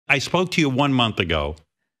I spoke to you 1 month ago.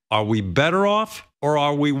 Are we better off or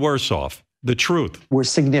are we worse off? The truth. We're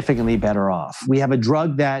significantly better off. We have a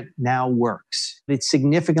drug that now works. It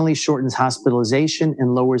significantly shortens hospitalization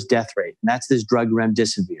and lowers death rate. And that's this drug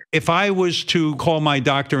remdesivir. If I was to call my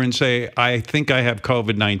doctor and say, I think I have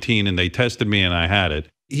COVID-19 and they tested me and I had it,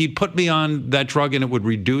 he'd put me on that drug and it would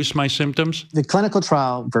reduce my symptoms? The clinical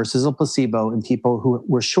trial versus a placebo in people who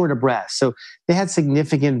were short of breath. So they had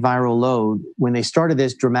significant viral load when they started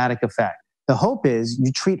this dramatic effect. The hope is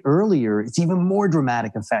you treat earlier, it's even more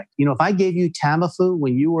dramatic effect. You know, if I gave you Tamiflu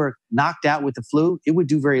when you were knocked out with the flu, it would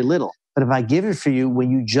do very little. But if I give it for you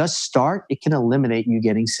when you just start, it can eliminate you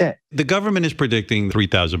getting sick. The government is predicting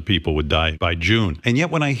 3,000 people would die by June. And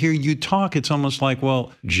yet when I hear you talk, it's almost like,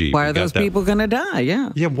 well, gee. Why are those people going to die? Yeah.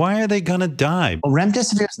 Yeah, why are they going to die? Well,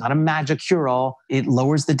 remdesivir is not a magic cure-all. It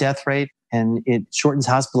lowers the death rate and it shortens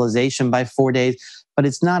hospitalization by 4 days. But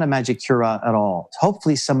it's not a magic cure at all.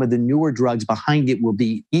 Hopefully some of the newer drugs behind it will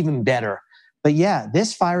be even better. But yeah,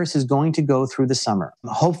 this virus is going to go through the summer.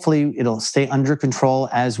 Hopefully it'll stay under control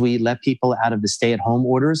as we let people out of the stay-at-home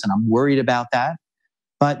orders, and I'm worried about that.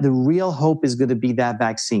 But the real hope is going to be that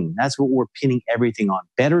vaccine. That's what we're pinning everything on.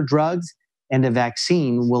 Better drugs and a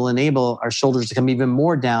vaccine will enable our shoulders to come even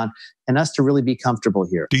more down and us to really be comfortable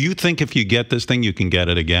here. Do you think if you get this thing, you can get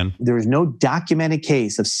it again? There is no documented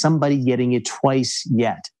case of somebody getting it twice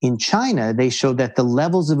yet. In China, they showed that the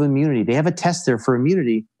levels of immunity, they have a test there for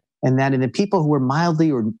immunity, and that in the people who were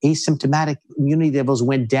mildly or asymptomatic, immunity levels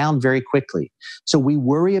went down very quickly. So we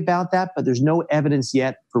worry about that, but there's no evidence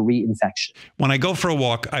yet for reinfection. When I go for a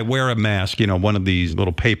walk, I wear a mask, you know, one of these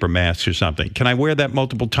little paper masks or something. Can I wear that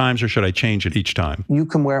multiple times or should I change it each time? You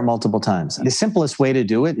can wear it multiple times. The simplest way to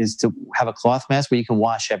do it is to have a cloth mask where you can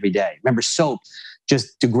wash every day. Remember, soap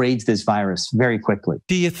just degrades this virus very quickly.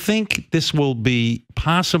 Do you think this will be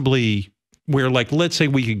possibly where, like, let's say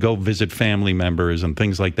we could go visit family members and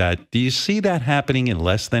things like that? Do you see that happening in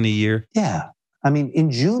less than a year? Yeah. I mean,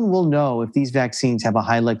 in June, we'll know if these vaccines have a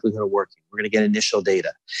high likelihood of working. We're going to get initial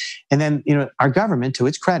data. And then, you know, our government, to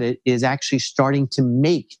its credit, is actually starting to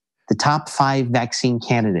make the top 5 vaccine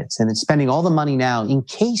candidates. And it's spending all the money now in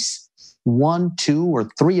case 1, 2, or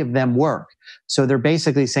 3 of them work. So they're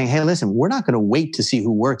basically saying, hey, listen, we're not going to wait to see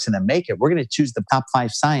who works and then make it. We're going to choose the top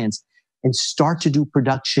 5 science and start to do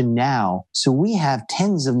production now. So we have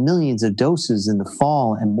tens of millions of doses in the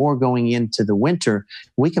fall and more going into the winter.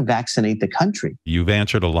 We can vaccinate the country. You've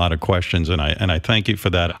answered a lot of questions, and I thank you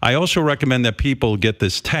for that. I also recommend that people get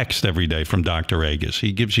this text every day from Dr. Agus.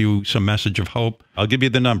 He gives you some message of hope. I'll give you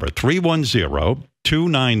the number,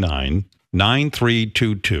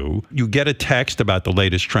 310-299-9322. You get a text about the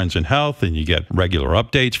latest trends in health, and you get regular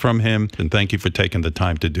updates from him. And thank you for taking the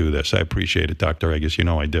time to do this. I appreciate it, Dr. Agus. You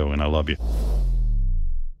know I do, and I love you.